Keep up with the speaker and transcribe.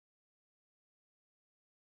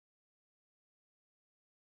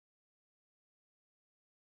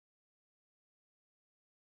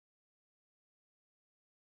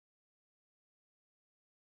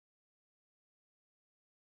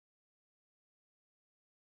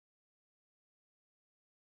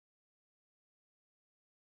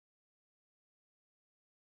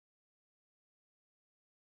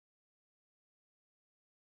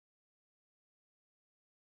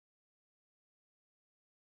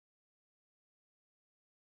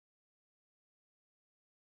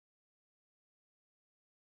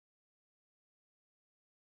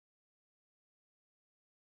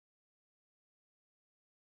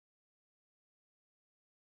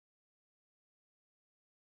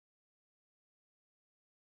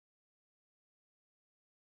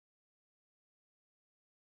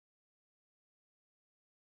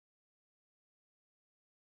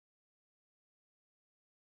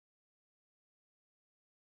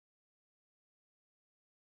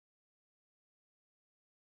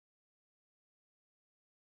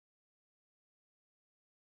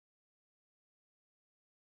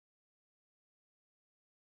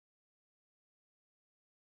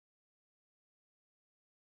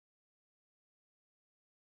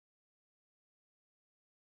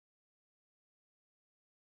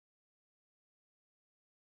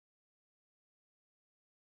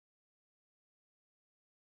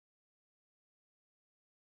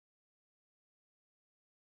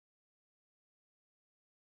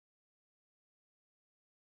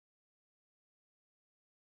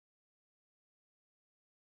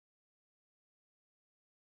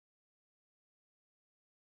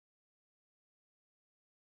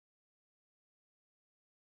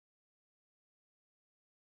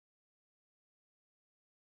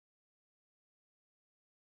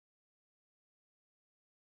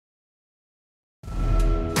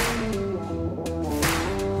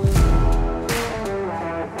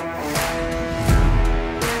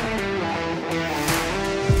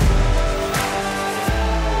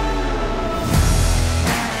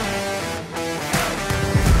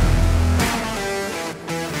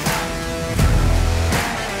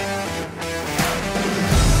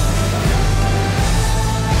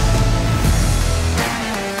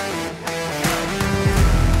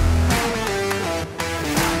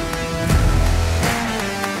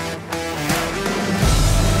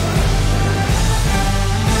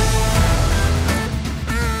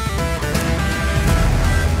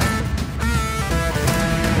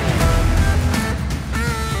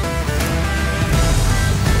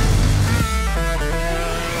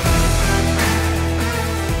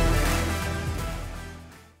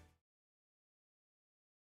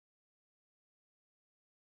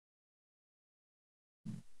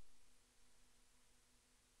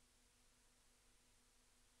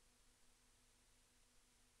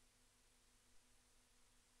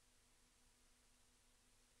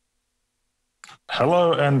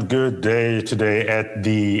Hello and good day today at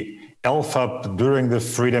the ELF-Hub during the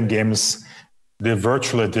Freedom Games, the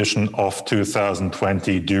virtual edition of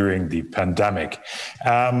 2020 during the pandemic.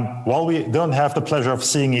 While we don't have the pleasure of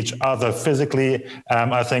seeing each other physically,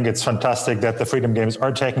 I think it's fantastic that the Freedom Games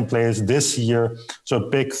are taking place this year. So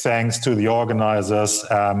big thanks to the organizers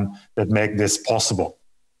that make this possible.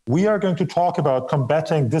 We are going to talk about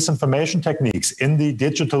combating disinformation techniques in the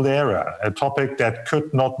digital era, a topic that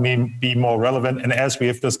could not be more relevant. And as we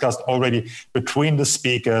have discussed already between the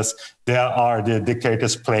speakers, there are the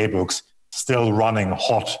dictators' playbooks still running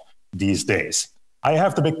hot these days. I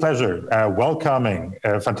have the big pleasure welcoming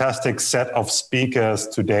a fantastic set of speakers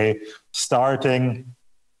today, starting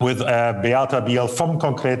with Beata Biel from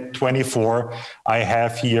Concrete 24. I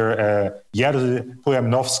have here Jerzy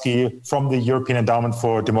Pomianowski from the European Endowment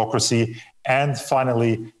for Democracy, and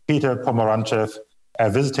finally Peter Pomeranchev, a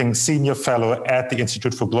visiting senior fellow at the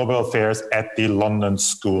Institute for Global Affairs at the London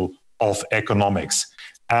School of Economics.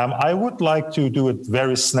 I would like to do it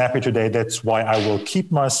very snappy today. That's why I will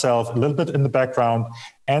keep myself a little bit in the background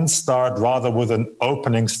and start rather with an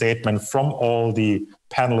opening statement from all the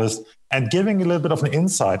panelists and giving a little bit of an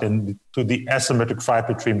insight into the asymmetric fight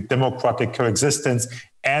between democratic coexistence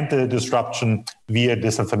and the disruption via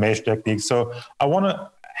disinformation techniques. So I want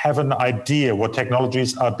to have an idea what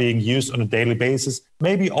technologies are being used on a daily basis,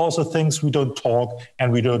 maybe also things we don't talk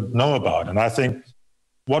and we don't know about. And I think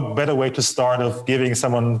what better way to start of giving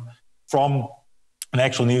someone from an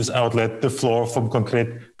actual news outlet the floor from Concrete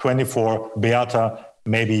 24. Beata,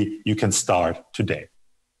 maybe you can start today.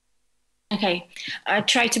 Okay, I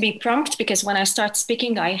try to be prompt because when I start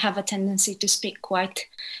speaking, I have a tendency to speak quite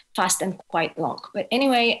fast and quite long. But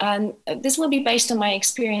anyway, this will be based on my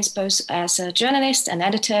experience both as a journalist, an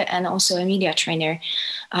editor, and also a media trainer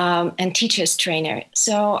and teachers trainer.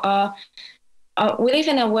 So we live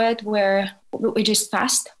in a world where we're just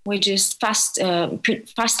fastly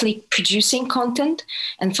producing content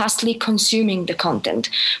and fastly consuming the content.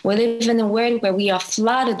 We live in a world where we are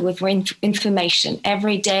flooded with information.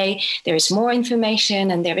 Every day there is more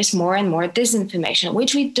information and there is more and more disinformation,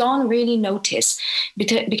 which we don't really notice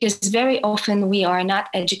because very often we are not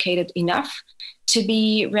educated enough to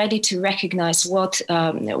be ready to recognize what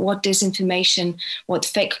disinformation, what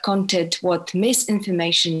fake content, what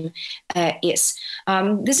misinformation is.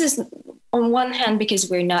 This is on one hand because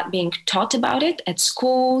we're not being taught about it at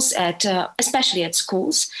schools, especially at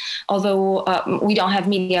schools, although we don't have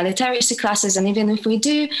media literacy classes, and even if we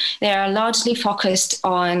do, they are largely focused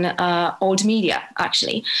on old media,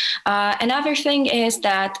 actually. Another thing is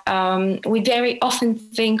that we very often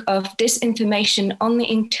think of disinformation only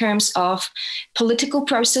in terms of political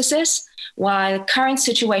processes, while current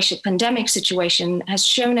situation, pandemic situation, has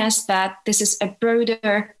shown us that this is a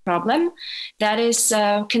broader problem that is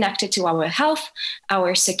connected to our health,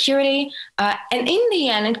 our security, and in the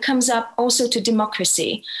end, it comes up also to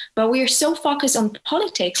democracy. But we are so focused on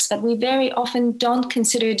politics that we very often don't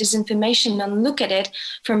consider disinformation and look at it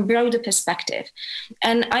from broader perspective.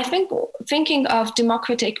 And I think thinking of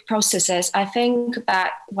democratic processes, I think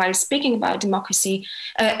that while speaking about democracy,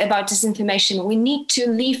 about disinformation, we need to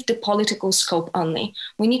leave the political scope only.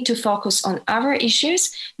 We need to focus on other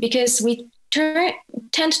issues because we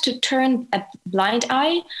tend to turn a blind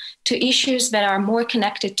eye to issues that are more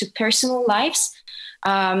connected to personal lives,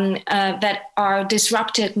 that are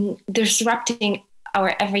disrupting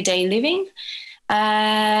our everyday living.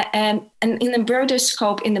 And in a broader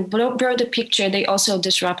scope, in the broader picture, they also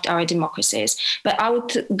disrupt our democracies. But I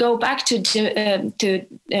would go back to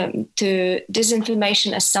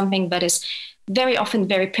disinformation as something that is very often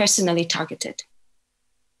very personally targeted.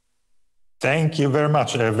 Thank you very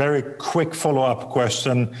much. A very quick follow-up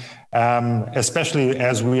question, especially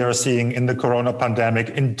as we are seeing in the corona pandemic,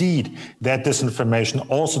 indeed, that disinformation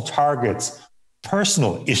also targets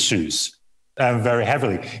personal issues very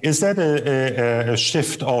heavily. Is that a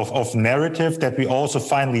shift of narrative that we also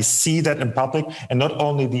finally see that in public and not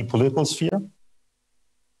only the political sphere?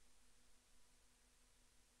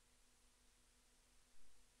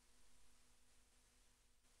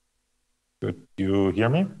 Could you hear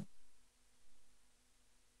me?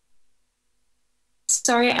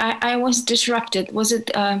 Sorry, I was disrupted. Was it?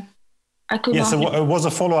 I could yes, not. It was a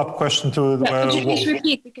follow-up question to. Could you please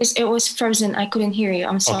repeat because it was frozen? I couldn't hear you.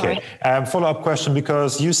 I'm sorry. Okay. Follow-up question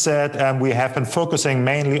because you said we have been focusing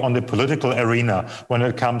mainly on the political arena when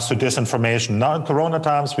it comes to disinformation. Now in Corona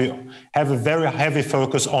times, we have a very heavy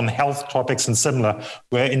focus on health topics and similar,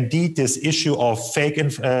 where indeed this issue of fake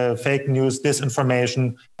news,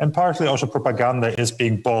 disinformation, and partly also propaganda is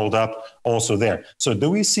being balled up also there. So do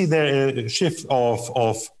we see there a shift of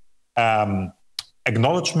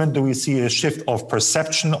acknowledgement? Do we see a shift of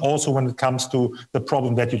perception also when it comes to the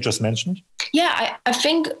problem that you just mentioned? Yeah, I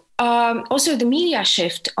think also the media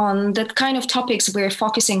shift on the kind of topics we're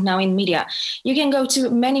focusing now in media. You can go to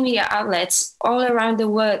many media outlets all around the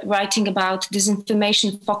world writing about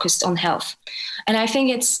disinformation focused on health. And I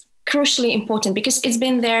think it's crucially important because it's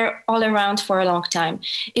been there all around for a long time.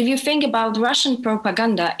 If you think about Russian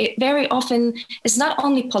propaganda, it very often is not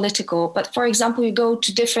only political, but for example, you go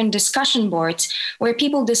to different discussion boards where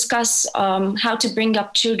people discuss how to bring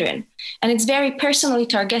up children. And it's very personally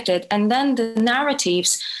targeted. And then the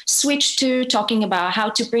narratives switch to talking about how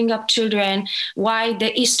to bring up children, why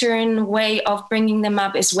the Eastern way of bringing them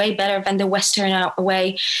up is way better than the Western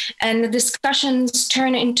way. And the discussions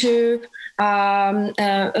turn into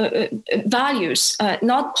values,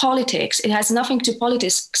 not politics. It has nothing to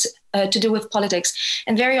do with politics.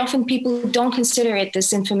 And very often people don't consider it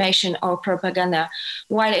disinformation or propaganda,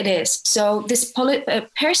 while it is. So this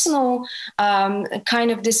personal kind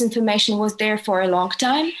of disinformation was there for a long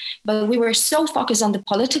time, but we were so focused on the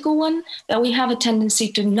political one that we have a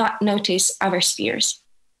tendency to not notice other spheres.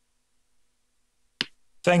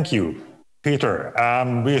 Thank you. Peter,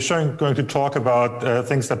 we are going to talk about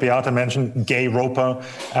things that Beata mentioned. Gay Roper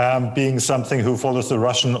being something who follows the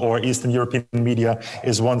Russian or Eastern European media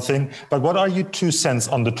is one thing. But what are your 2 cents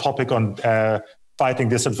on the topic on fighting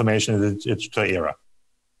disinformation in the digital era?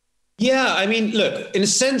 Yeah, I mean, look, in a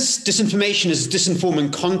sense, disinformation as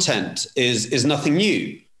disinforming content is nothing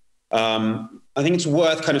new. I think it's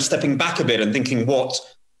worth kind of stepping back a bit and thinking what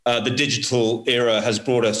the digital era has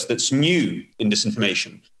brought us that's new in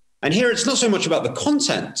disinformation. And here it's not so much about the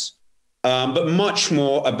content, but much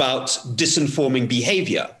more about disinforming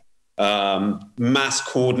behavior, mass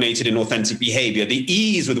coordinated and authentic behavior, the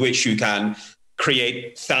ease with which you can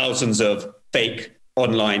create thousands of fake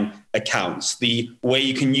online accounts, the way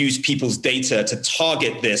you can use people's data to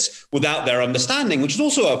target this without their understanding, which is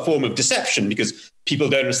also a form of deception because people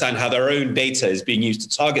don't understand how their own data is being used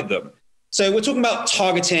to target them. So we're talking about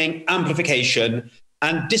targeting, amplification,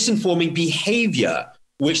 and disinforming behavior,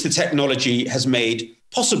 which the technology has made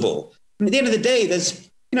possible. And at the end of the day, it's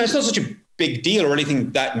not such a big deal or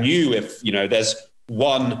anything that new if, there's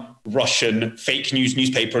one Russian fake news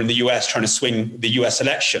newspaper in the US trying to swing the US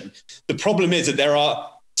election. The problem is that there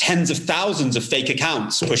are tens of thousands of fake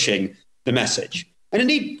accounts pushing the message. And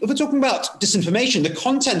indeed, if we're talking about disinformation, the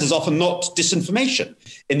content is often not disinformation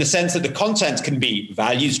in the sense that the content can be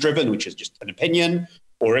values driven, which is just an opinion,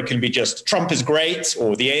 or it can be just Trump is great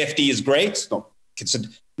or the AfD is great. And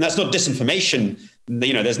that's not disinformation.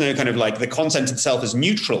 There's no kind of like the content itself is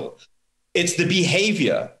neutral. It's the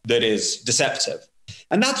behavior that is deceptive.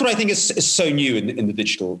 And that's what I think is so new in the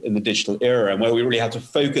digital era, and where we really have to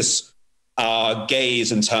focus our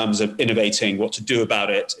gaze in terms of innovating what to do about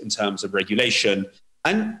it in terms of regulation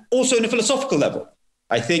and also in a philosophical level.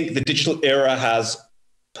 I think the digital era has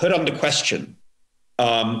put under question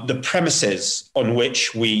the premises on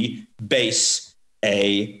which we base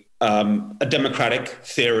a democratic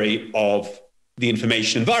theory of the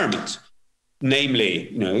information environment. Namely,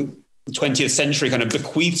 the 20th century kind of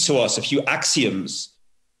bequeathed to us a few axioms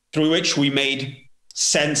through which we made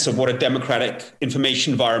sense of what a democratic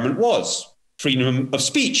information environment was. Freedom of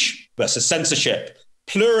speech versus censorship,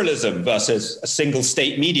 pluralism versus a single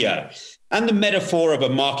state media, and the metaphor of a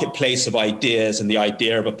marketplace of ideas and the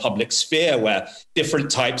idea of a public sphere where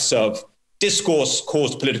different types of discourse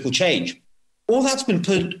caused political change. All that's been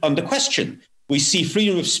put under question. We see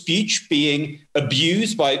freedom of speech being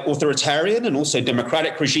abused by authoritarian and also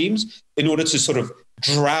democratic regimes in order to sort of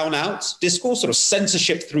drown out discourse, sort of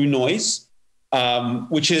censorship through noise,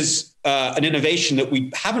 which is an innovation that we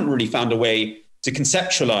haven't really found a way to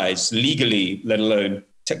conceptualize legally, let alone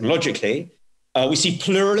technologically. We see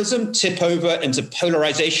pluralism tip over into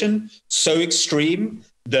polarization so extreme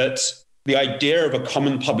that the idea of a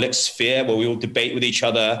common public sphere where we all debate with each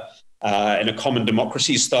other in a common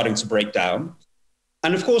democracy is starting to break down.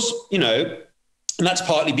 And of course, and that's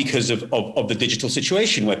partly because of the digital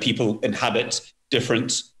situation where people inhabit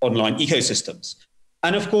different online ecosystems.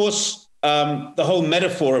 And of course, the whole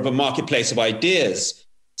metaphor of a marketplace of ideas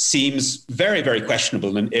seems very, very questionable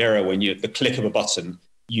in an era when at the click of a button,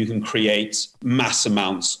 you can create mass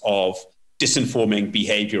amounts of disinforming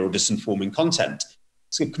behavior or disinforming content.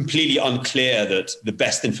 It's completely unclear that the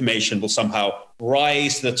best information will somehow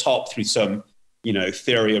rise to the top through some,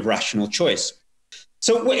 theory of rational choice.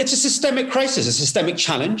 So it's a systemic crisis, a systemic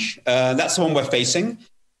challenge. That's the one we're facing.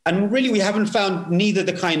 And really, we haven't found neither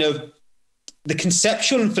the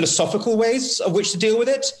conceptual and philosophical ways of which to deal with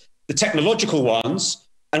it, the technological ones,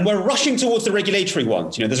 and we're rushing towards the regulatory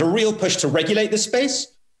ones. There's a real push to regulate this space.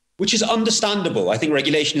 which is understandable. I think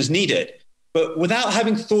regulation is needed. But without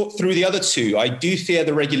having thought through the other two, I do fear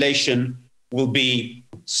the regulation will be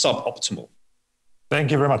suboptimal.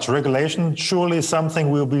 Thank you very much. Regulation, surely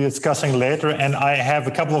something we'll be discussing later. And I have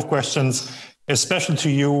a couple of questions, especially to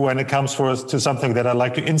you when it comes to something that I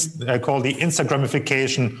like to call the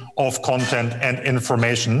Instagramification of content and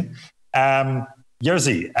information.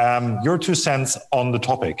 Jerzy, your 2 cents on the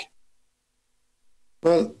topic.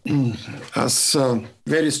 Well, as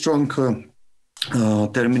very strong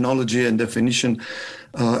terminology and definition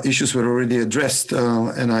issues were already addressed,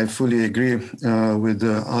 and I fully agree with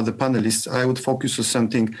the other panelists, I would focus on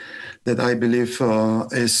something that I believe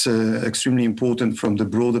is extremely important from the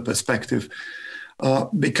broader perspective,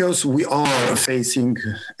 because we are facing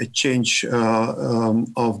a change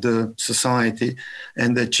of the society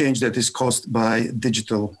and the change that is caused by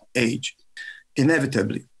digital age,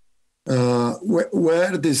 inevitably.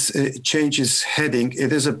 Where this change is heading,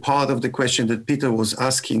 it is a part of the question that Peter was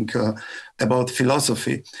asking about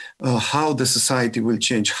philosophy, how the society will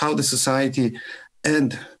change, how the society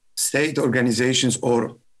and state organizations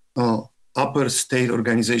or upper state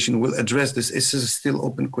organization will address this. This is a still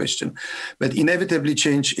open question, but inevitably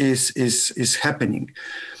change is happening.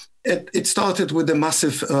 It started with the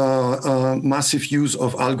massive use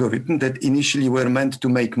of algorithms that initially were meant to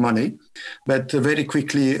make money, but very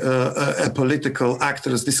quickly political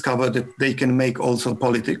actors discovered that they can make also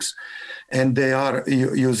politics, and they are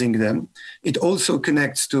using them. It also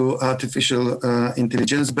connects to artificial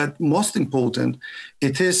intelligence, but most important,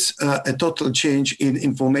 it is a total change in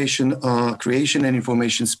information creation and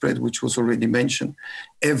information spread, which was already mentioned.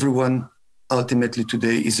 Everyone ultimately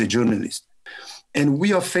today is a journalist. And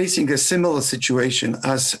we are facing a similar situation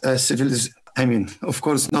as a civilization. I mean, of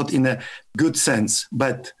course, not in a good sense,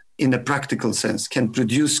 but in a practical sense, can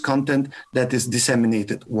produce content that is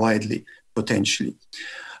disseminated widely, potentially.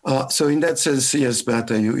 So in that sense, yes,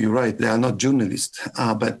 Beata, you're right. They are not journalists,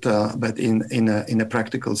 but in a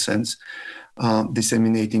practical sense,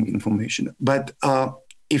 disseminating information. But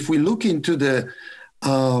if we look into the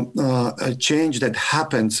a change that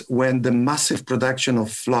happens when the massive production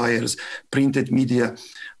of flyers, printed media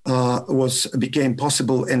became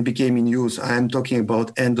possible and became in use. I am talking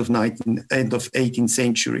about end of 18th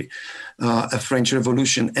century, a French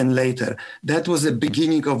Revolution and later. That was the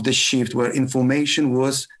beginning of the shift where information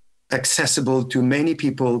was accessible to many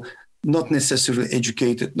people, not necessarily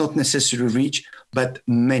educated, not necessarily rich, but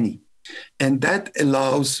many. And that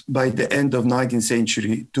allows, by the end of 19th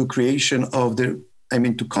century, to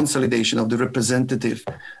consolidation of the representative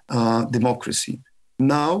democracy.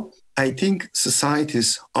 Now, I think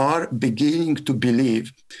societies are beginning to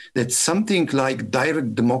believe that something like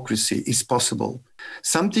direct democracy is possible.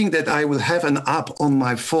 Something that I will have an app on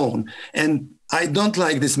my phone and I don't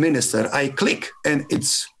like this minister, I click and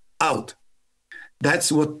it's out. That's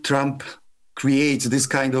what Trump creates, this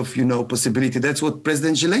kind of, possibility. That's what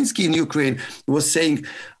President Zelensky in Ukraine was saying.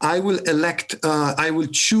 I will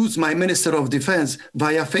choose my Minister of Defense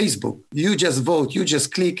via Facebook. You just vote, you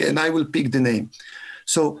just click, and I will pick the name.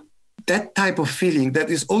 So that type of feeling that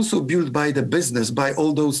is also built by the business, by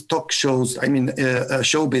all those talk shows,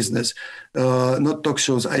 show business, not talk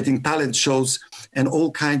shows, I think talent shows, and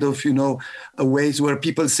all kind of, ways where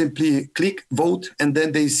people simply click, vote, and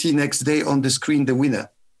then they see next day on the screen the winner.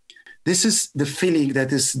 This is the feeling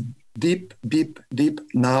that is deep, deep, deep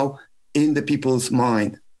now in the people's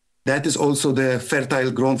mind. That is also the fertile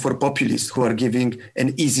ground for populists who are giving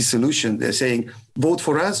an easy solution. They're saying, vote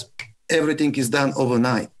for us, everything is done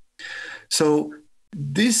overnight. So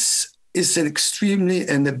this is an extremely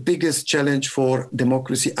and the biggest challenge for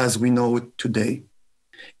democracy as we know it today.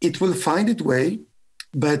 It will find its way,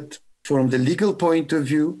 but from the legal point of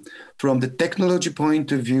view, from the technology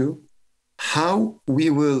point of view, how we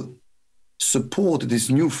will support this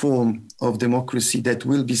new form of democracy that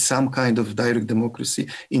will be some kind of direct democracy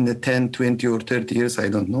in the 10, 20 or 30 years, I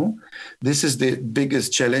don't know. This is the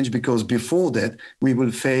biggest challenge because before that, we will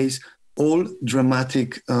face all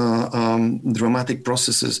dramatic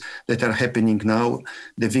processes that are happening now,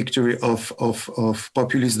 the victory of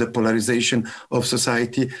populism, the polarization of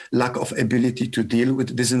society, lack of ability to deal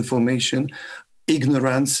with disinformation,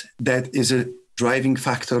 ignorance that is a driving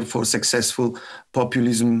factor for successful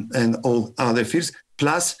populism and all other fears,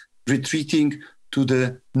 plus retreating to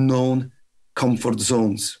the known comfort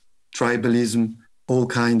zones, tribalism, all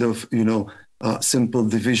kind of, simple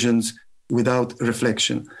divisions without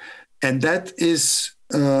reflection. And that is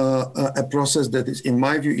a process that is, in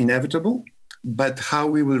my view, inevitable, but how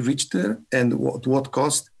we will reach there and what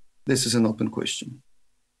cost, this is an open question.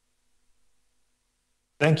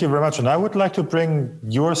 Thank you very much. And I would like to bring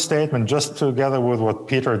your statement just together with what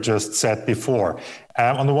Peter just said before.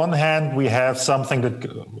 On the one hand, we have something that,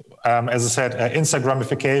 as I said,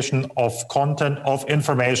 Instagramification of content, of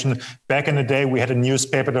information. Back in the day, we had a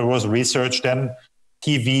newspaper that was researched, then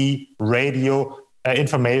TV, radio,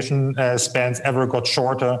 information spans ever got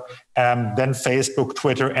shorter, then Facebook,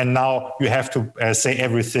 Twitter, and now you have to say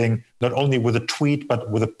everything, not only with a tweet,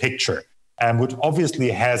 but with a picture. Which obviously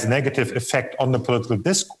has a negative effect on the political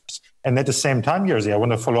discourse. And at the same time, Jerzy, I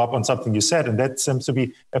want to follow up on something you said, and that seems to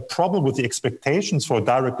be a problem with the expectations for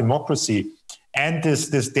direct democracy and this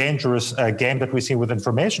dangerous game that we see with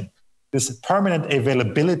information. This permanent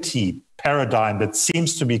availability paradigm that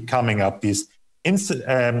seems to be coming up, these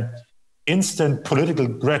instant political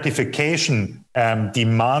gratification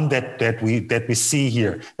demand that we see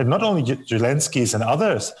here, that not only Zelensky's and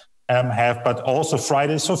others have, but also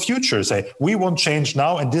Fridays for Future say, we want change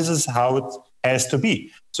now, and this is how it has to be.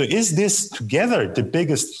 So is this together the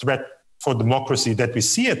biggest threat for democracy that we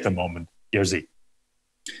see at the moment, Jerzy?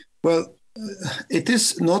 Well, it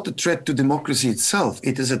is not a threat to democracy itself.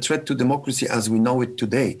 It is a threat to democracy as we know it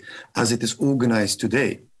today, as it is organized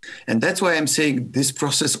today. And that's why I'm saying this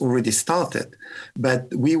process already started, but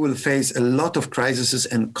we will face a lot of crises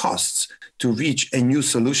and costs to reach a new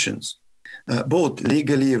solutions. Both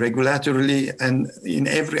legally, regulatorily, and in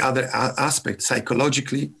every other aspect,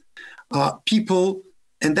 psychologically. People,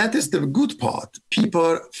 and that is the good part,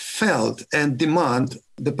 people felt and demand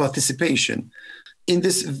the participation in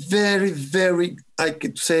this very, very, I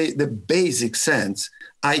could say, the basic sense.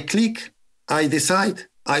 I click, I decide,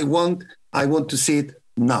 I want to see it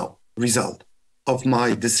now, result of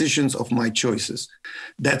my decisions, of my choices.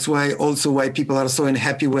 That's why people are so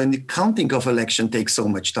unhappy when the counting of election takes so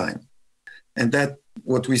much time. And that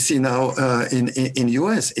what we see now in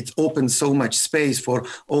US, it's opened so much space for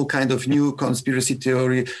all kind of new conspiracy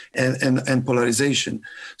theory and polarization.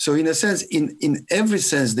 So in a sense, in every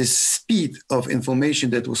sense, this speed of information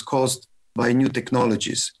that was caused by new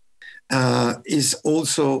technologies is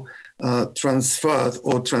also transferred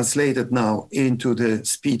or translated now into the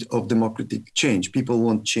speed of democratic change. People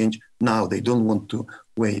want change now. They don't want to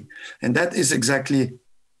wait. And that is exactly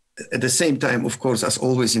at the same time, of course, as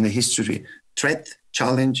always in the history, threat,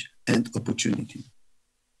 challenge, and opportunity.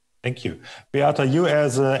 Thank you. Beata, you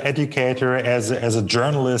as an educator, as a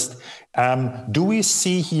journalist, do we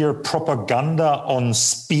see here propaganda on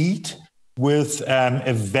speed with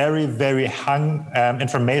a very, very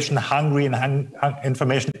information-hungry and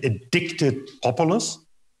information-addicted populace?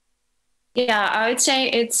 Yeah, I would say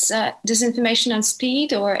it's disinformation on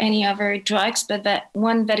speed or any other drugs, but that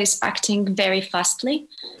one that is acting very faster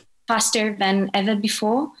than ever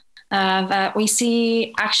before. That we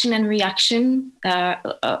see action and reaction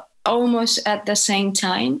almost at the same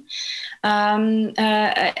time. And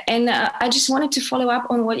I just wanted to follow up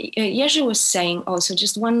on what Jerzy was saying also.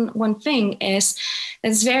 Just one thing is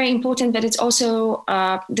it's very important that it's also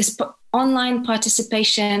this online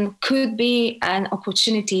participation could be an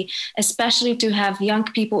opportunity, especially to have young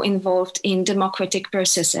people involved in democratic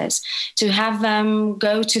processes, to have them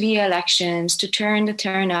go to the elections, to turn the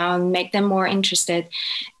turnout, make them more interested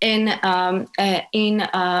in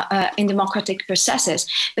democratic processes.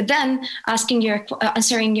 But then answering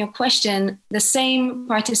your question, the same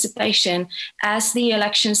participation as the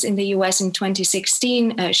elections in the US in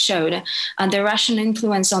 2016 showed, the Russian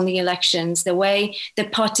influence on the elections, the way the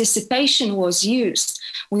participation was used.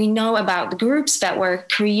 We know about the groups that were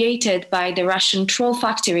created by the Russian troll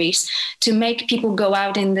factories to make people go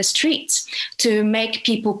out in the streets, to make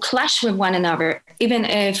people clash with one another, even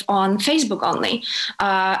if on Facebook only.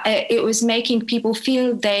 It was making people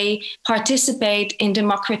feel they participate in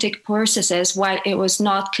democratic processes while it was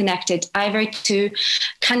not connected either to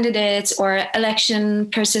candidates or election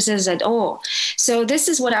processes at all. So this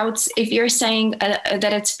is what I would, if you're saying that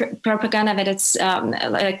it's propaganda, that it's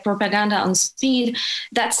like propaganda on speed,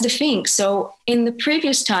 that's the thing. So in the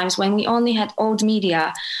previous times when we only had old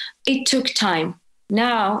media, it took time.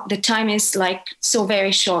 Now the time is like so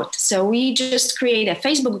very short. So we just create a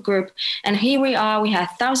Facebook group and here we are, we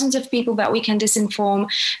have thousands of people that we can disinform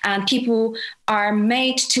and people are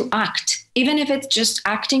made to act. Even if it's just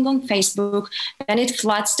acting on Facebook, then it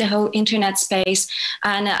floods the whole internet space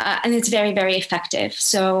and it's very, very effective.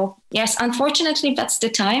 So yes, unfortunately that's the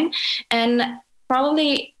time. And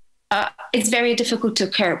probably it's very difficult to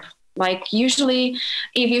curb. Like usually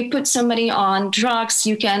if you put somebody on drugs,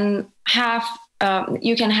 you can have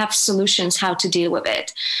solutions how to deal with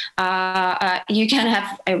it. You can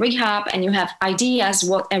have a rehab and you have ideas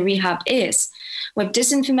what a rehab is. with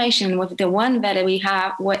disinformation, with the one that we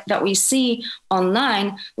have, that we see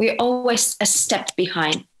online, we're always a step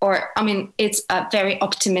behind. Or, I mean, it's a very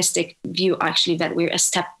optimistic view, actually, that we're a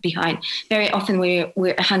step behind. Very often we're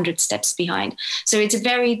 100 steps behind. So it's a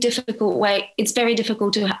very difficult way. It's very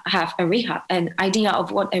difficult to have an idea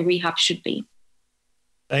of what a rehab should be.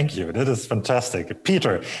 Thank you. That is fantastic.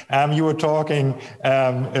 Peter, you were talking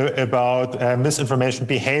about misinformation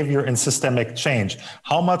behavior and systemic change.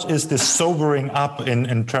 How much is this sobering up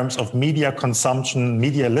in terms of media consumption,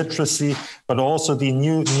 media literacy, but also the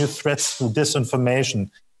new threats to disinformation?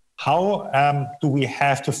 How do we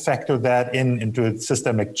have to factor that into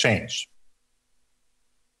systemic change?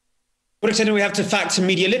 What extent do we have to factor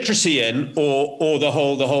media literacy in, or the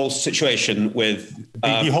whole situation with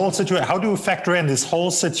the whole situation? How do we factor in this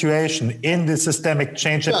whole situation in the systemic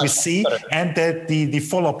change that we see, and that the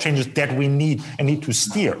follow-up changes that we need to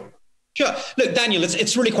steer? Sure. Look, Daniel,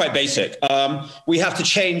 it's really quite basic. We have to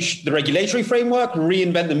change the regulatory framework,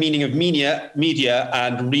 reinvent the meaning of media,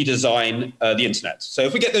 and redesign the internet. So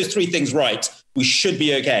if we get those three things right, we should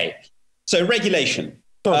be okay. So regulation.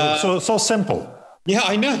 So simple. Yeah,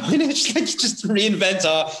 I know. Just reinvent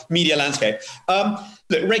our media landscape.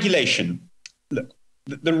 Look, regulation. Look,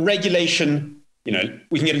 the regulation, we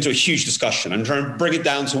can get into a huge discussion. I'm trying to bring it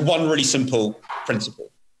down to one really simple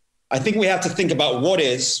principle. I think we have to think about I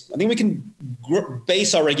think we can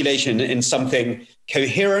base our regulation in something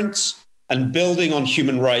coherent and building on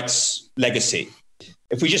human rights legacy.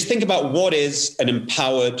 If we just think about what is an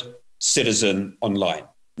empowered citizen online.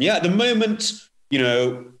 Yeah, at the moment,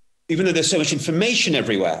 even though there's so much information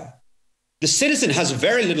everywhere, the citizen has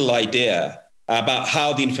very little idea about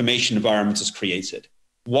how the information environment is created,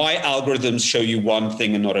 why algorithms show you one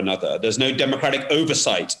thing and not another. There's no democratic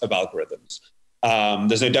oversight of algorithms.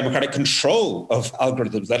 There's no democratic control of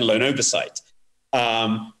algorithms, let alone oversight.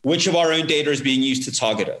 Which of our own data is being used to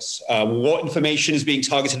target us? What information is being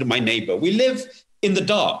targeted at my neighbor? We live in the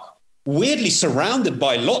dark, weirdly surrounded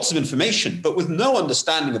by lots of information, but with no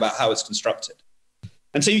understanding about how it's constructed.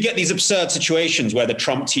 And so you get these absurd situations where the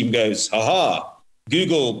Trump team goes,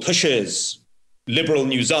 Google pushes liberal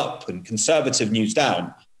news up and conservative news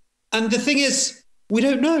down. And the thing is, we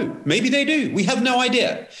don't know. Maybe they do. We have no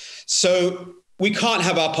idea. So we can't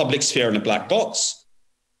have our public sphere in a black box.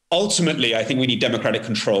 Ultimately, I think we need democratic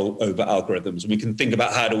control over algorithms. And we can think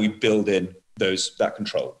about how do we build in that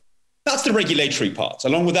control. That's the regulatory part.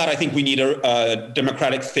 Along with that, I think we need a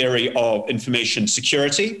democratic theory of information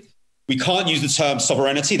security. We can't use the term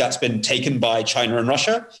sovereignty. That's been taken by China and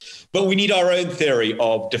Russia. But we need our own theory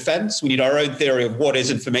of defense. We need our own theory of what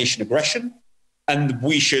is information aggression. And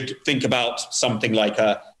we should think about something like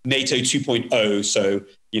a NATO 2.0, so,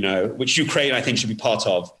 which Ukraine, I think, should be part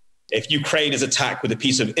of. If Ukraine is attacked with a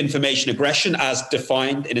piece of information aggression as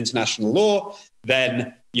defined in international law,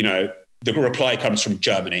 then, the reply comes from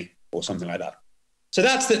Germany or something like that. So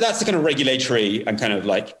that's the kind of regulatory and kind of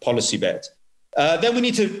like policy bit. Then we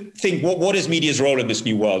need to think, what is media's role in this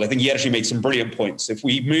new world? I think Jerzy made some brilliant points. If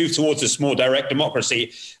we move towards this more direct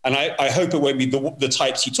democracy, and I hope it won't be the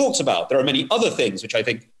types he talks about, there are many other things which I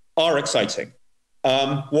think are exciting.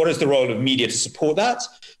 What is the role of media to support that?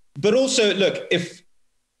 But also, look,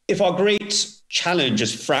 if our great challenge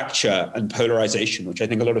is fracture and polarization, which I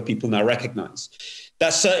think a lot of people now recognize,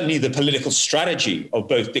 that's certainly the political strategy of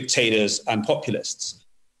both dictators and populists.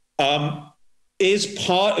 Is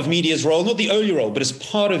part of media's role, not the only role, but as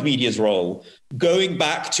part of media's role, going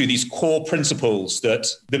back to these core principles that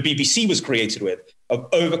the BBC was created with, of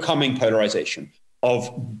overcoming polarization, of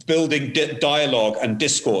building dialogue and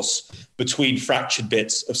discourse between fractured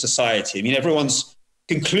bits of society. I mean, everyone's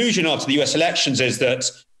conclusion after the US elections is that,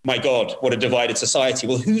 my God, what a divided society.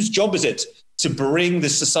 Well, whose job is it to bring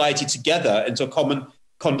this society together into a common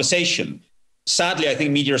conversation? Sadly, I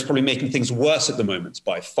think media is probably making things worse at the moment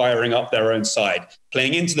by firing up their own side,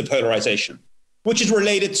 playing into the polarization, which is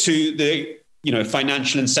related to the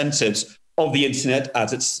financial incentives of the internet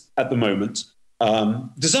as it's at the moment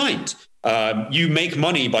designed. You make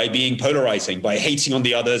money by being polarizing, by hating on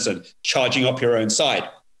the others and charging up your own side.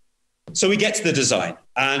 So we get to the design.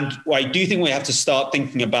 And I do think we have to start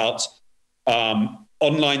thinking about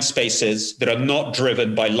online spaces that are not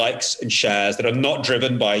driven by likes and shares, that are not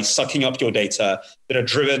driven by sucking up your data, that are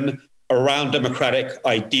driven around democratic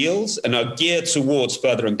ideals and are geared towards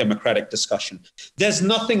furthering democratic discussion. There's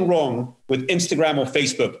nothing wrong with Instagram or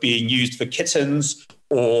Facebook being used for kittens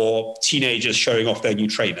or teenagers showing off their new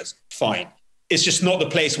trainers. Fine. It's just not the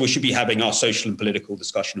place where we should be having our social and political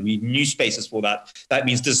discussion. We need new spaces for that. That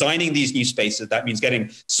means designing these new spaces. That means getting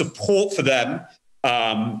support for them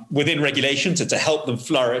within regulation to help them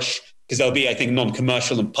flourish, because they'll be, I think,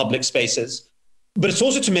 non-commercial and public spaces. but it's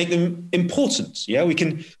also to make them important. Yeah,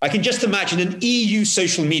 I can just imagine an EU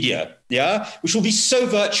social media, yeah, which will be so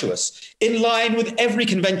virtuous, in line with every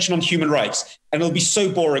convention on human rights, and it'll be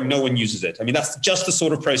so boring no one uses it. I mean, that's just the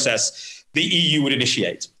sort of process the EU would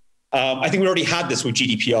initiate. I think we already had this with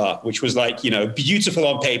GDPR, which was like, beautiful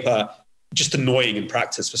on paper, just annoying in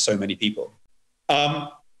practice for so many people.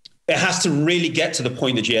 It has to really get to the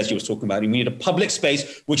point that Jerzy was talking about. We need a public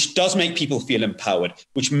space which does make people feel empowered,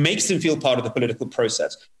 which makes them feel part of the political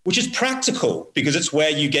process, which is practical because it's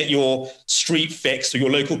where you get your street fixed or your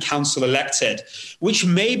local council elected, which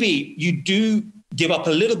maybe you do give up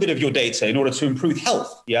a little bit of your data in order to improve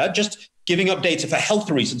health. Yeah, just giving up data for health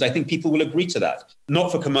reasons. I think people will agree to that,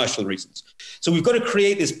 not for commercial reasons. So we've got to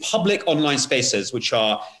create these public online spaces which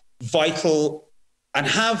are vital and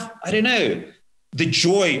have, the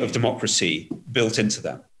joy of democracy built into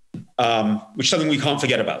them, which is something we can't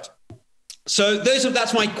forget about. So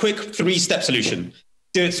that's my quick 3-step solution.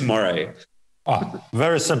 Do it tomorrow.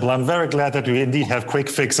 Very simple. I'm very glad that you indeed have quick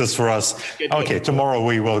fixes for us. Okay, tomorrow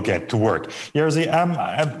we will get to work. Jerzy,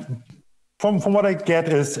 from what I get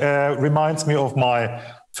reminds me of my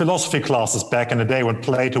philosophy classes back in the day when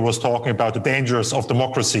Plato was talking about the dangers of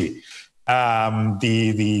democracy,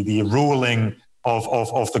 the ruling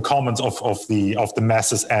of the commons of the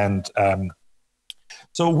masses, and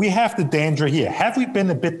so we have the danger here. Have we been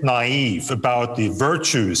a bit naive about the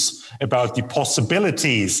virtues, about the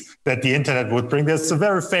possibilities that the internet would bring? There's a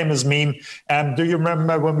very famous meme. Do you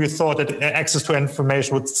remember when we thought that access to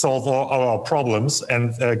information would solve all our problems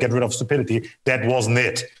and get rid of stupidity? That wasn't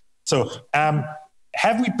it. So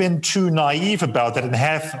have we been too naive about that, and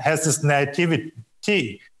has this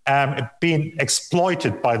naivety been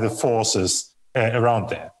exploited by the forces around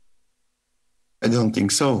there? I don't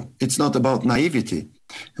think so. It's not about naivety.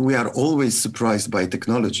 We are always surprised by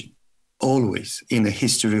technology, always in the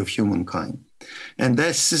history of humankind. And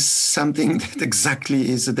this is something that exactly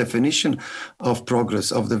is the definition of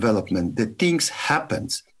progress, of development, that things happen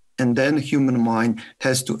and then human mind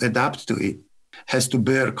has to adapt to it, has to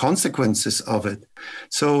bear consequences of it.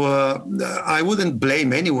 So I wouldn't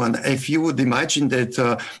blame anyone if you would imagine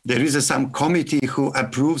that there is some committee who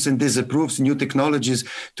approves and disapproves new technologies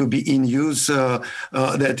to be in use,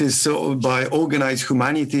 that is by organized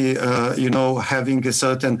humanity, having a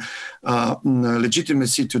certain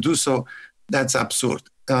legitimacy to do so. That's absurd.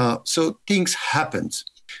 So things happen.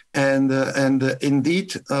 And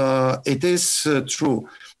indeed, it is true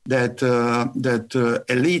that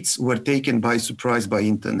elites were taken by surprise by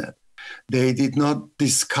internet. They did not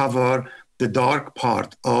discover the dark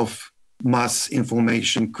part of mass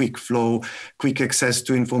information, quick flow, quick access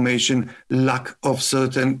to information, lack of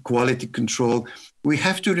certain quality control. We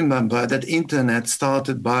have to remember that internet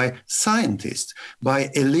started by scientists, by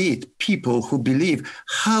elite people who believe,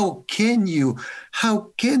 how can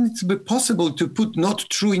it be possible to put not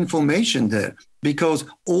true information there? Because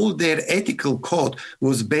all their ethical code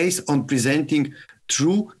was based on presenting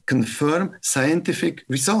true, confirmed scientific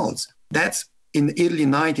results. That's in the early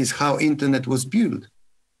 90s how internet was built.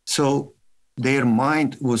 So their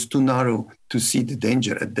mind was too narrow to see the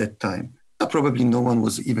danger at that time. Probably no one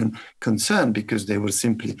was even concerned because they were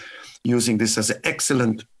simply using this as an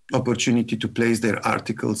excellent opportunity to place their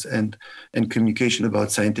articles and communication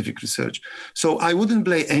about scientific research. So I wouldn't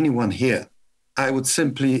blame anyone here. I would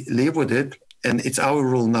simply live with it. And it's our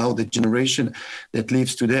role now, the generation that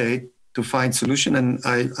lives today, to find solution. And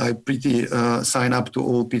I pretty sign up to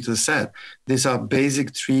all Peter said. These are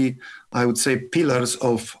basic 3, I would say, pillars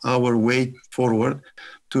of our way forward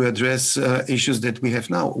to address issues that we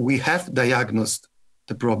have now. We have diagnosed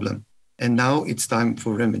the problem, and now it's time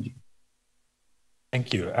for remedy.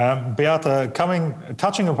 Thank you. Beata,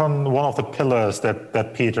 touching upon one of the pillars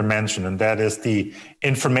that Peter mentioned, and that is the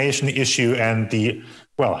information issue and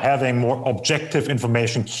having more objective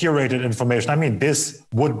information, curated information. I mean, this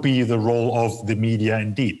would be the role of the media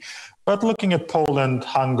indeed. But looking at Poland,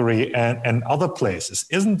 Hungary, and other places,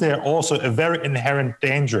 isn't there also a very inherent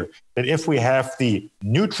danger that if we have the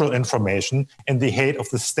neutral information in the hate of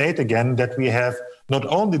the state again, that we have not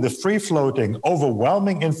only the free-floating,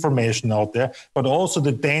 overwhelming information out there, but also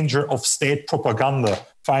the danger of state propaganda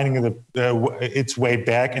finding its way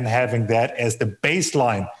back and having that as the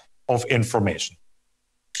baseline of information?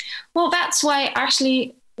 Well, that's why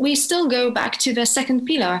actually we still go back to the second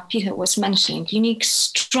pillar Peter was mentioning. You need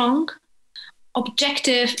strong,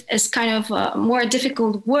 objective is kind of a more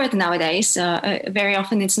difficult word nowadays. Very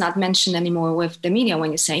often it's not mentioned anymore with the media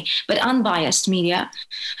when you say, but unbiased media,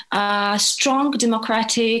 strong,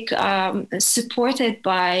 democratic, supported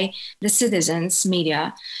by the citizens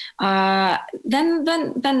media.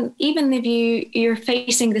 Then even if you're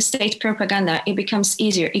facing the state propaganda, it becomes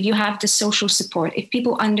easier if you have the social support, if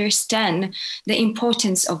people understand the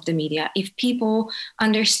importance of the media, if people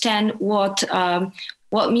understand what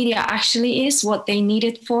media actually is, what they need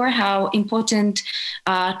it for, how important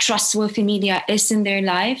trustworthy media is in their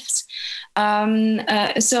lives. I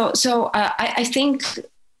think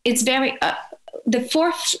it's very the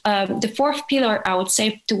fourth pillar, I would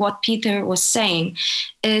say, to what Peter was saying,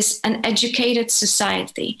 is an educated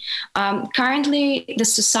society. Currently, the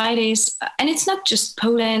societies, and it's not just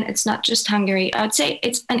Poland, it's not just Hungary, I would say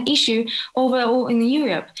it's an issue overall in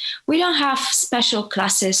Europe. We don't have special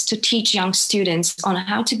classes to teach young students on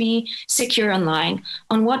how to be secure online,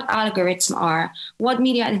 on what algorithms are, what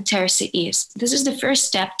media literacy is. This is the first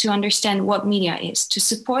step to understand what media is. To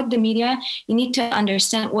support the media, you need to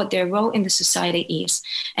understand what their role in the society is.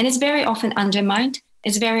 And it's very often undermined.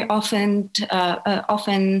 It's very often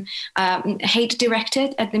hate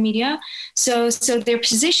directed at the media. So their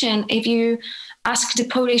position, if you ask the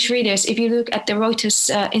Polish readers, if you look at the Reuters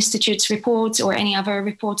Institute's reports or any other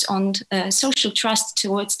reports on social trust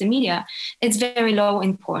towards the media, it's very low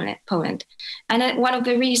in Poland. And one of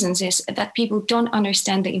the reasons is that people don't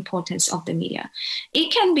understand the importance of the media.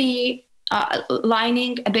 It can be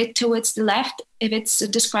lining a bit towards the left if it's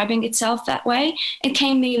describing itself that way. It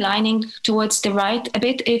can be lining towards the right a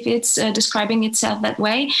bit if it's describing itself that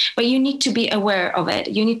way. But you need to be aware of it.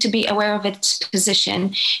 You need to be aware of its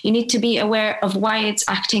position. You need to be aware of why it's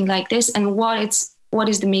acting like this and what is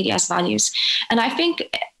the media's values. And I think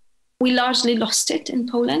we largely lost it in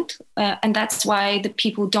Poland, and that's why the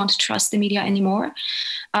people don't trust the media anymore.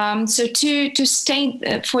 So to stay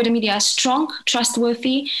for the media strong,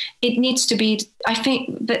 trustworthy, it needs to be, I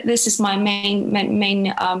think that this is my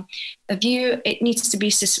main view, it needs to be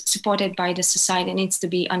supported by the society, it needs to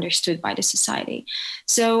be understood by the society.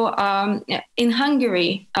 So in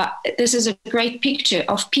Hungary, this is a great picture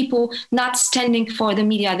of people not standing for the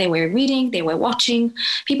media they were reading, they were watching.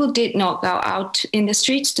 People did not go out in the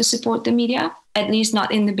streets to support the media, at least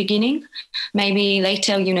not in the beginning. Maybe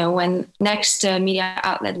later, when next media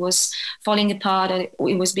outlet was falling apart, or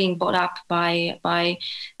it was being bought up by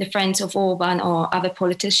the friends of Orban or other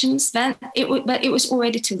politicians, then but it was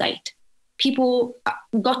already too late. People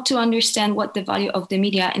got to understand what the value of the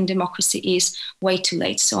media in democracy is way too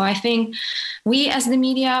late. So I think we as the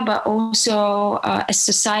media, but also as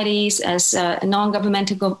societies, as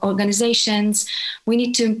non-governmental organizations, we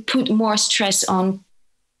need to put more stress on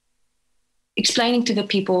explaining to the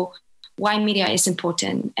people why media is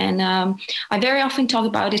important. And I very often talk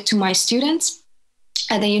about it to my students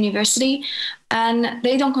at the university, and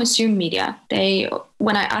they don't consume media.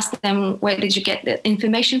 When I ask them, where did you get the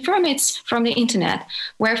information from? It's from the internet.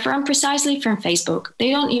 Where from? Precisely from Facebook.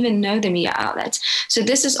 They don't even know the media outlets. So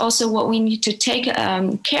this is also what we need to take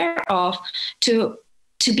care of to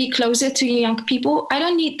be closer to young people. I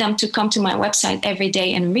don't need them to come to my website every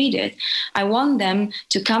day and read it. I want them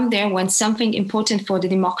to come there when something important for the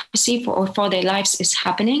democracy or for their lives is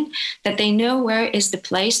happening, that they know where is the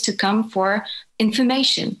place to come for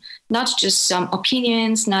information, not just some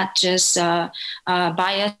opinions, not just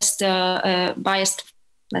biased,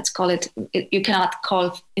 let's call it, you cannot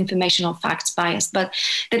call information or facts biased, but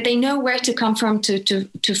that they know where to come from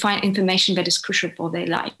to find information that is crucial for their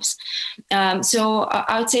lives. So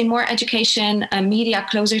I would say more education, media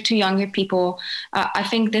closer to younger people. I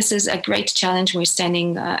think this is a great challenge we're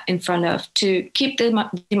standing in front of, to keep the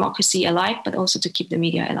democracy alive, but also to keep the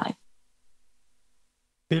media alive.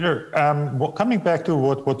 Peter, coming back to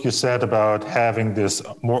what you said about having this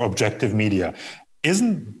more objective media,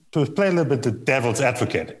 to play a little bit the devil's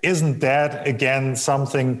advocate, isn't that again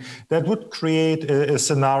something that would create a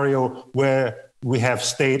scenario where we have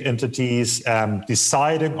state entities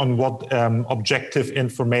deciding on what objective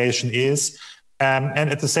information is, and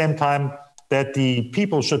at the same time that the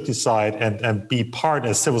people should decide and be part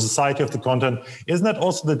as civil society of the content? Isn't that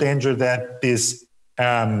also the danger that this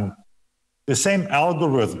the same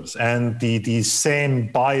algorithms and the same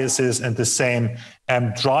biases and the same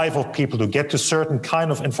drive of people to get to certain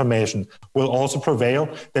kind of information will also prevail,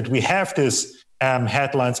 that we have this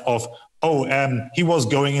headlines of, he was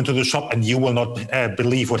going into the shop and you will not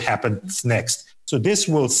believe what happens next. So this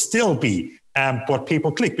will still be what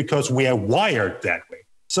people click because we are wired that way.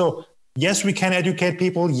 So Yes, we can educate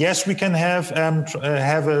people. Yes, we can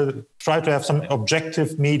try to have some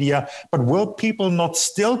objective media. But will people not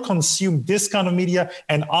still consume this kind of media?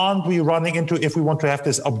 And aren't we running into, if we want to have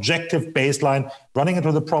this objective baseline, running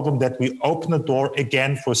into the problem that we open the door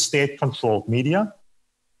again for state-controlled media?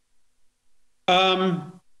 I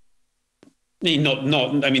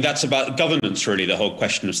mean, that's about governance, really, the whole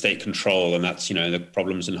question of state control. And that's, the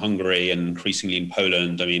problems in Hungary and increasingly in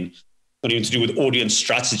Poland. I mean, not even to do with audience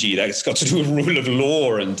strategy, that's got to do with rule of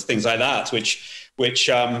law and things like that, which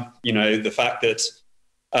the fact that,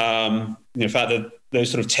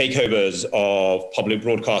 those sort of takeovers of public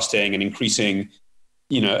broadcasting and increasing,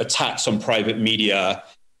 attacks on private media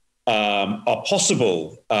are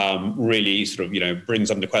possible, really sort of,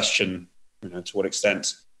 brings under question, to what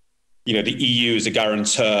extent, the EU is a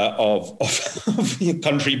guarantor of the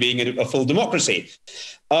country being a full democracy.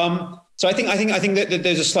 So I think that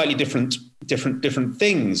there's a slightly different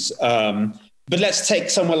things. But let's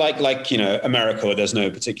take somewhere like America, where there's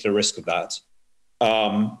no particular risk of that.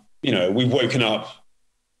 We've woken up.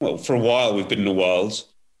 Well, for a while we've been in a world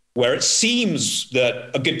where it seems that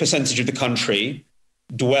a good percentage of the country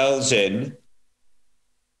dwells in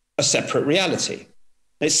a separate reality.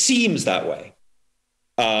 It seems that way.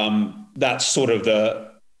 That's sort of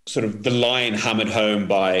the line hammered home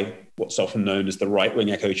by what's often known as the right-wing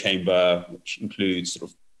echo chamber, which includes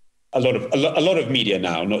sort of a lot of media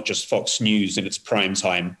now, not just Fox News in its prime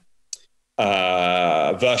time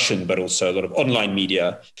version, but also a lot of online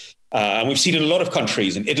media. And we've seen in a lot of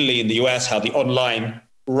countries, in Italy, in the US, how the online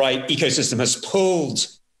right ecosystem has pulled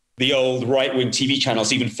the old right-wing TV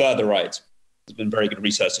channels even further right. There's been very good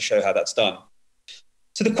research to show how that's done.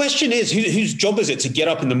 So the question is, whose job is it to get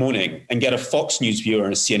up in the morning and get a Fox News viewer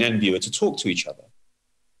and a CNN viewer to talk to each other?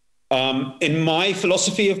 In my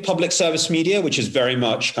philosophy of public service media, which is very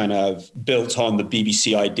much kind of built on the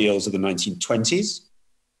BBC ideals of the 1920s,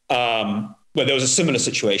 where there was a similar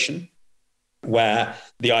situation where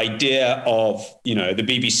the idea of, the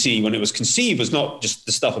BBC, when it was conceived, was not just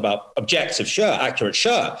the stuff about objective, sure, accurate,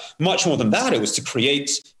 sure. Much more than that, it was to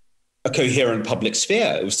create a coherent public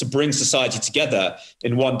sphere. It was to bring society together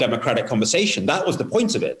in one democratic conversation. That was the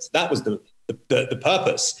point of it. That was the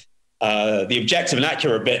purpose. The objective and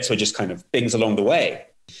accurate bits were just kind of things along the way.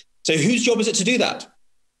 So whose job is it to do that?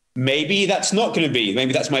 Maybe that's not going to be.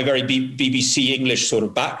 Maybe that's my very BBC English sort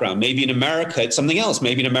of background. Maybe in America, it's something else.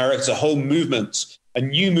 Maybe in America, it's a whole movement, a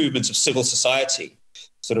new movement of civil society,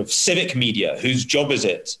 sort of civic media. Whose job is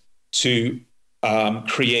it to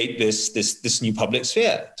create this new public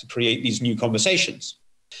sphere, to create these new conversations?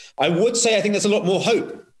 I would say I think there's a lot more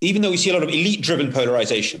hope, even though we see a lot of elite-driven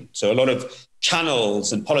polarization. So a lot of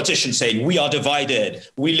channels and politicians saying, we are divided,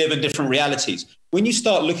 we live in different realities. When you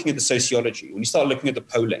start looking at the sociology, when you start looking at the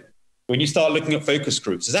polling, when you start looking at focus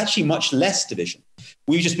groups, there's actually much less division.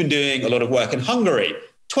 We've just been doing a lot of work in Hungary.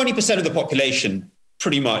 20% of the population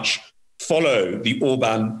pretty much follow the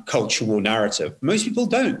Orban culture war narrative. Most people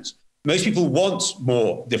don't. Most people want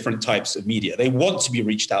more different types of media. They want to be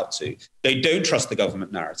reached out to. They don't trust the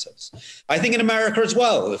government narratives. I think in America as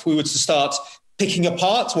well, if we were to start picking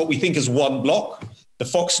apart what we think is one block, the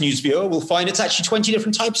Fox News viewer will find it's actually 20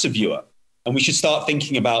 different types of viewer. And we should start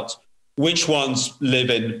thinking about which ones live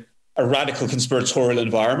in a radical conspiratorial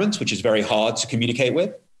environment, which is very hard to communicate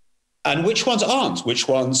with, and which ones aren't, which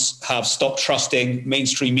ones have stopped trusting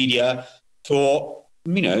mainstream media for,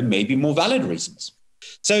 maybe more valid reasons.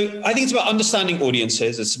 So I think it's about understanding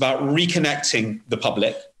audiences. It's about reconnecting the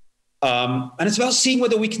public. And it's about seeing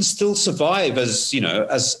whether we can still survive as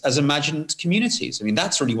imagined communities. I mean,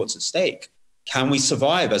 that's really what's at stake. Can we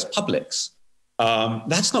survive as publics?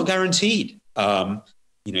 That's not guaranteed.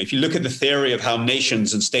 If you look at the theory of how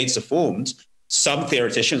nations and states are formed, some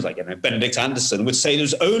theoreticians like Benedict Anderson would say it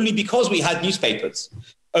was only because we had newspapers,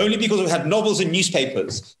 only because we had novels and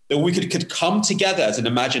newspapers that we could come together as an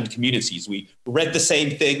imagined communities. We read the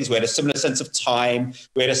same things. We had a similar sense of time.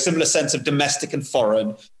 We had a similar sense of domestic and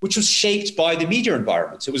foreign, which was shaped by the media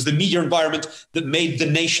environment. It was the media environment that made the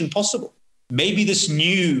nation possible. Maybe this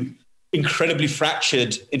new, incredibly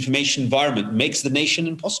fractured information environment makes the nation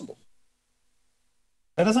impossible.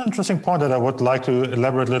 That is an interesting point that I would like to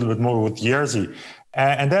elaborate a little bit more with Jerzy.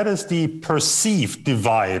 And that is the perceived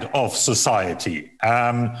divide of society.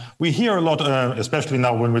 We hear a lot, especially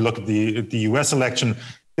now when we look at the US election,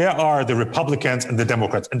 there are the Republicans and the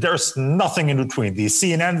Democrats, and there's nothing in between. The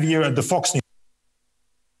CNN viewer and the Fox News,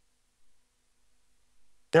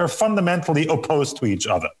 they're fundamentally opposed to each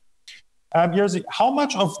other. Jerzy, how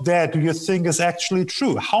much of that do you think is actually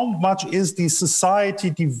true? How much is the society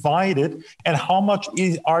divided, and how much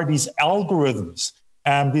are these algorithms,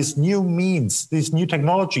 these new means, these new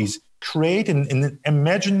technologies create an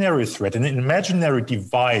imaginary threat, an imaginary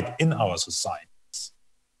divide in our society?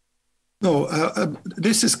 No,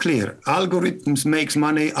 this is clear. Algorithms makes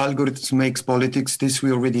money, algorithms makes politics. This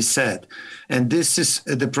we already said. And this is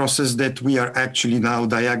the process that we are actually now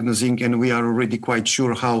diagnosing, and we are already quite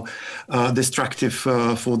sure how destructive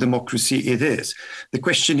for democracy it is. The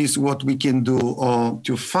question is what we can do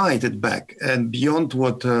to fight it back. And beyond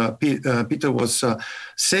what Peter was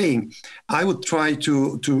saying, I would try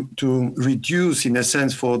to reduce, in a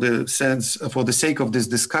sense, for the sake of this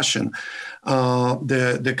discussion,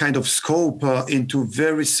 the kind of scope into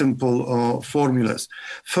very simple formulas.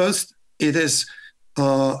 First, it is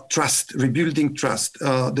trust, rebuilding trust.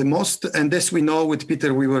 The most, and this we know with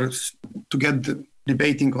Peter, we were together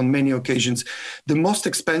debating on many occasions, the most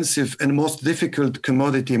expensive and most difficult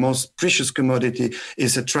commodity, most precious commodity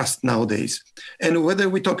is a trust nowadays. And whether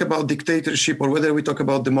we talk about dictatorship or whether we talk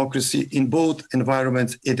about democracy, in both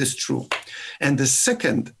environments, it is true. And the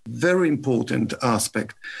second very important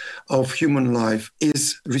aspect of human life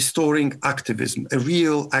is restoring activism, a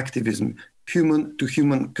real activism,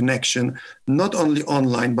 human-to-human connection, not only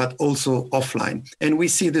online, but also offline. And we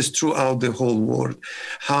see this throughout the whole world,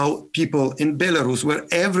 how people in Belarus, where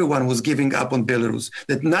everyone was giving up on Belarus,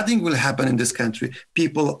 that nothing will happen in this country,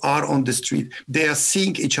 people are on the street, they are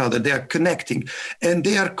seeing each other, they are connecting, and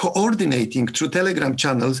they are coordinating through Telegram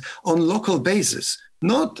channels on local basis.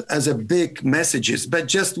 Not as a big messages, but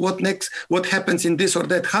just what happens in this or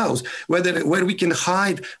that house, where we can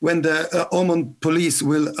hide when the Oman police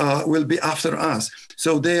will be after us.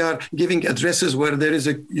 So they are giving addresses where there is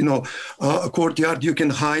a courtyard you can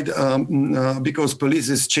hide because police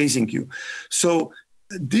is chasing you. So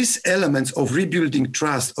these elements of rebuilding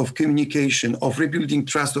trust, of communication, of rebuilding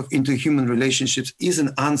trust of interhuman relationships is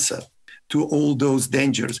an answer to all those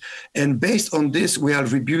dangers. And based on this, we are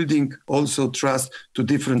rebuilding also trust to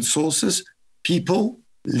different sources, people,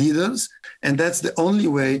 leaders, and that's the only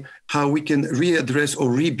way how we can readdress or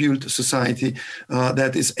rebuild a society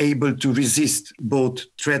that is able to resist both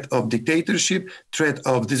threat of dictatorship, threat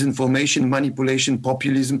of disinformation, manipulation,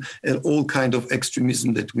 populism, and all kind of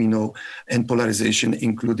extremism that we know, and polarization,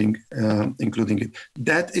 including it.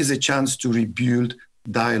 That is a chance to rebuild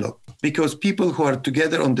dialogue, because people who are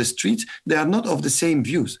together on the streets, they are not of the same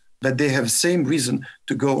views, but they have same reason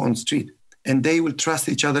to go on street, and they will trust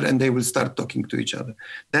each other and they will start talking to each other.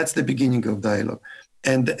 That's the beginning of dialogue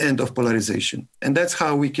and the end of polarization. And that's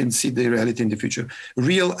how we can see the reality in the future.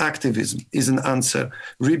 Real activism is an answer.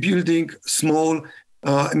 Rebuilding small,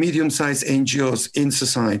 medium-sized NGOs in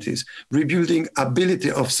societies, rebuilding ability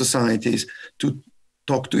of societies to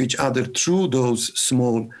talk to each other through those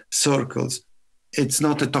small circles. It's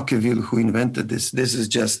not a Tocqueville who invented this. This is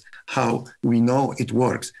just how we know it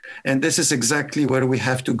works. And this is exactly where we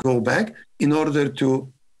have to go back in order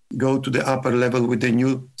to go to the upper level with the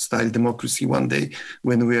new style democracy one day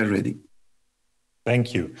when we are ready.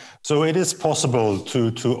 Thank you. So it is possible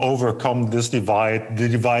to overcome this divide. The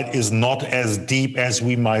divide is not as deep as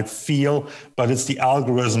we might feel, but it's the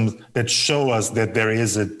algorithms that show us that there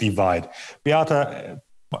is a divide. Beata,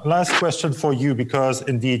 last question for you, because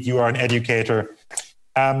indeed you are an educator,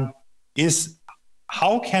 is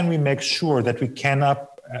how can we make sure that we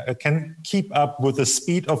can keep up with the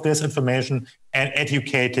speed of this information and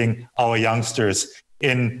educating our youngsters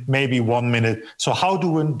in maybe 1 minute? So how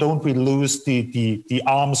don't we lose the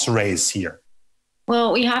arms race here?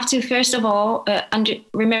 Well, we have to, first of all,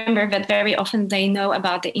 remember that very often they know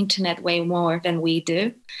about the internet way more than we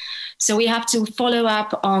do. So we have to follow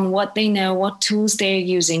up on what they know, what tools they're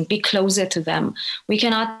using, be closer to them. We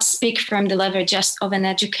cannot speak from the level just of an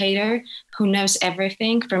educator who knows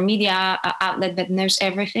everything, from media outlet that knows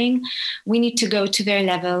everything. We need to go to their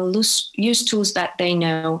level, use tools that they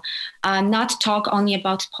know, not talk only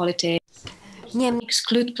about politics,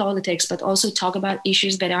 exclude politics, but also talk about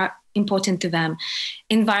issues that are important to them.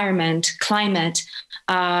 Environment, climate,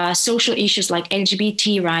 social issues like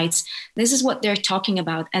LGBT rights. This is what they're talking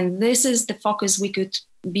about. And this is the focus we could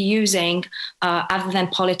be using other than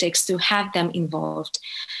politics to have them involved.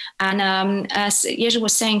 And as Jerzy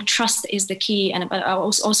was saying, trust is the key. And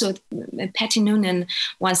also Patty Noonan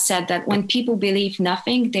once said that when people believe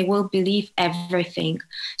nothing, they will believe everything.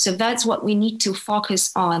 So that's what we need to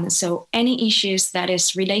focus on. So any issues that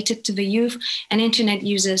is related to the youth and internet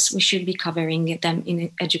users, we should be covering them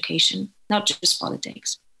in education, not just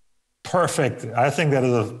politics. Perfect. I think that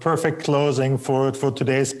is a perfect closing for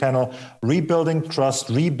today's panel. Rebuilding trust,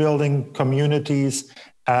 rebuilding communities,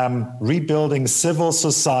 rebuilding civil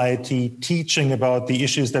society, teaching about the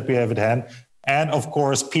issues that we have at hand. And of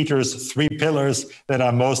course, Peter's 3 pillars that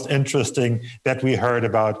are most interesting that we heard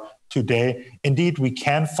about: today. Indeed, we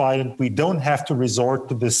can fight it. We don't have to resort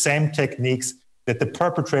to the same techniques that the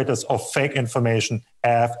perpetrators of fake information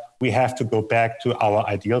have. We have to go back to our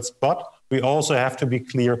ideals, but we also have to be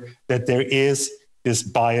clear that there is this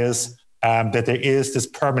bias, that there is this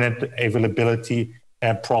permanent availability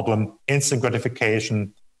problem, instant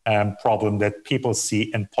gratification problem that people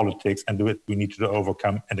see in politics and that we need to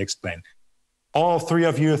overcome and explain. All three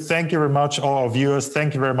of you, thank you very much. All our viewers,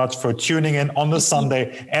 thank you very much for tuning in on the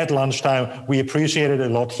Sunday at lunchtime. We appreciate it a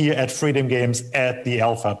lot here at Freedom Games at the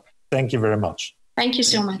LFAB. Thank you very much. Thank you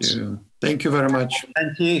so much. Thank you very much.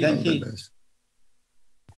 Thank you.